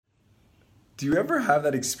Do you ever have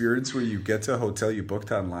that experience where you get to a hotel you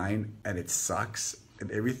booked online and it sucks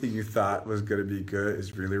and everything you thought was going to be good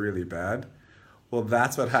is really, really bad? Well,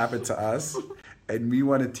 that's what happened to us. And we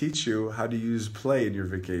want to teach you how to use play in your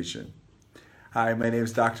vacation. Hi, my name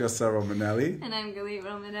is Dr. Estelle Romanelli. And I'm Galit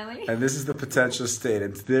Romanelli. And this is The Potential State.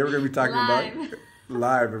 And today we're going to be talking about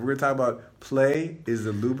live. And we're going to talk about play is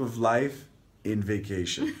the lube of life in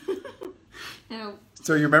vacation. No.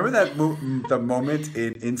 So you remember that the moment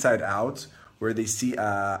in Inside Out where they see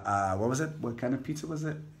what was it? What kind of pizza was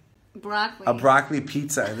it? Broccoli. A broccoli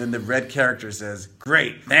pizza, and then the red character says,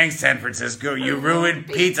 "Great, thanks, San Francisco. You ruined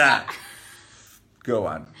pizza." Go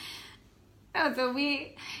on. Oh, so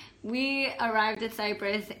we arrived at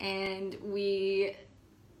Cyprus and we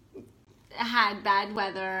had bad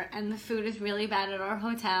weather and the food is really bad at our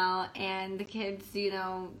hotel and the kids,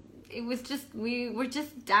 it was just, we were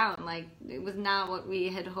just down. Like, it was not what we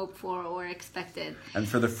had hoped for or expected. And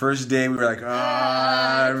for the first day, we were like, we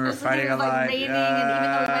were fighting a lot. It was like raining, and even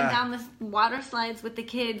though we went down the water slides with the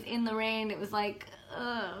kids in the rain, it was like,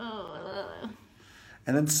 And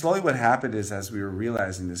then slowly what happened is, as we were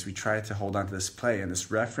realizing this, we tried to hold on to this play and this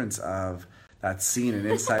reference of that scene in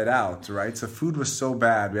Inside Out, right? So food was so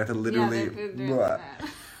bad, we had to literally...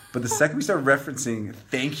 But the second we started referencing,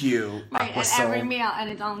 thank you, right, Aquasol. At every meal, and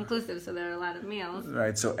it's all inclusive, so there are a lot of meals.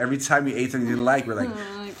 Right, so every time we ate something we didn't like, we're like,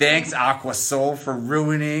 thanks, Aquasol, for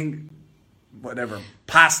ruining, whatever,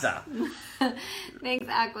 pasta. Thanks,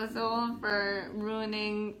 Aquasol, for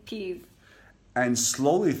ruining peas. And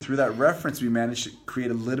slowly, through that reference, we managed to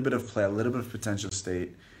create a little bit of play, a little bit of potential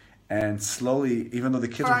state. And slowly, even though the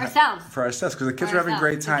kids for ourselves, because the kids were having a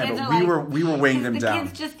great time, but we were weighing them down. The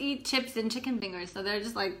kids just eat chips and chicken fingers, so they're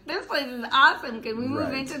just like, this place is awesome. Can we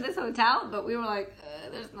move into this hotel? But we were like,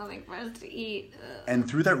 there's nothing for us to eat. And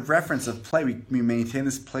through that reference of play, we maintained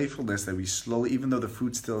this playfulness that we slowly, even though the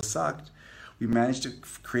food still sucked, we managed to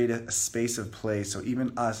create a space of play. So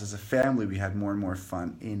even us as a family, we had more and more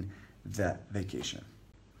fun in that vacation.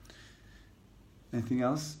 Anything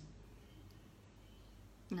else?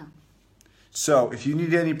 No. So, if you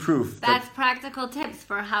need any proof... That's practical tips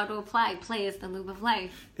for how to apply play is the lube of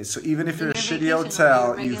life. So, even if you're a shitty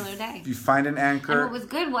hotel, you find an anchor... And what was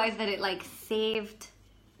good was that it, saved,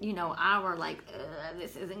 our,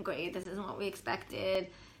 this isn't great, this isn't what we expected.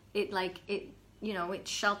 It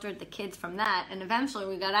sheltered the kids from that. And eventually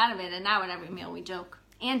we got out of it, and now at every meal we joke.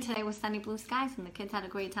 And today was sunny blue skies, and the kids had a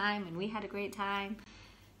great time, and we had a great time.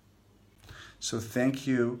 So, thank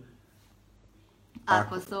you...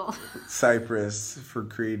 Aquasol. Cyprus for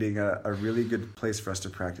creating a really good place for us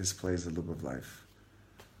to practice play as the lube of life.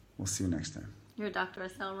 We'll see you next time. You're Dr.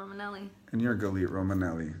 Estelle Romanelli. And you're Galit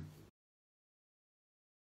Romanelli.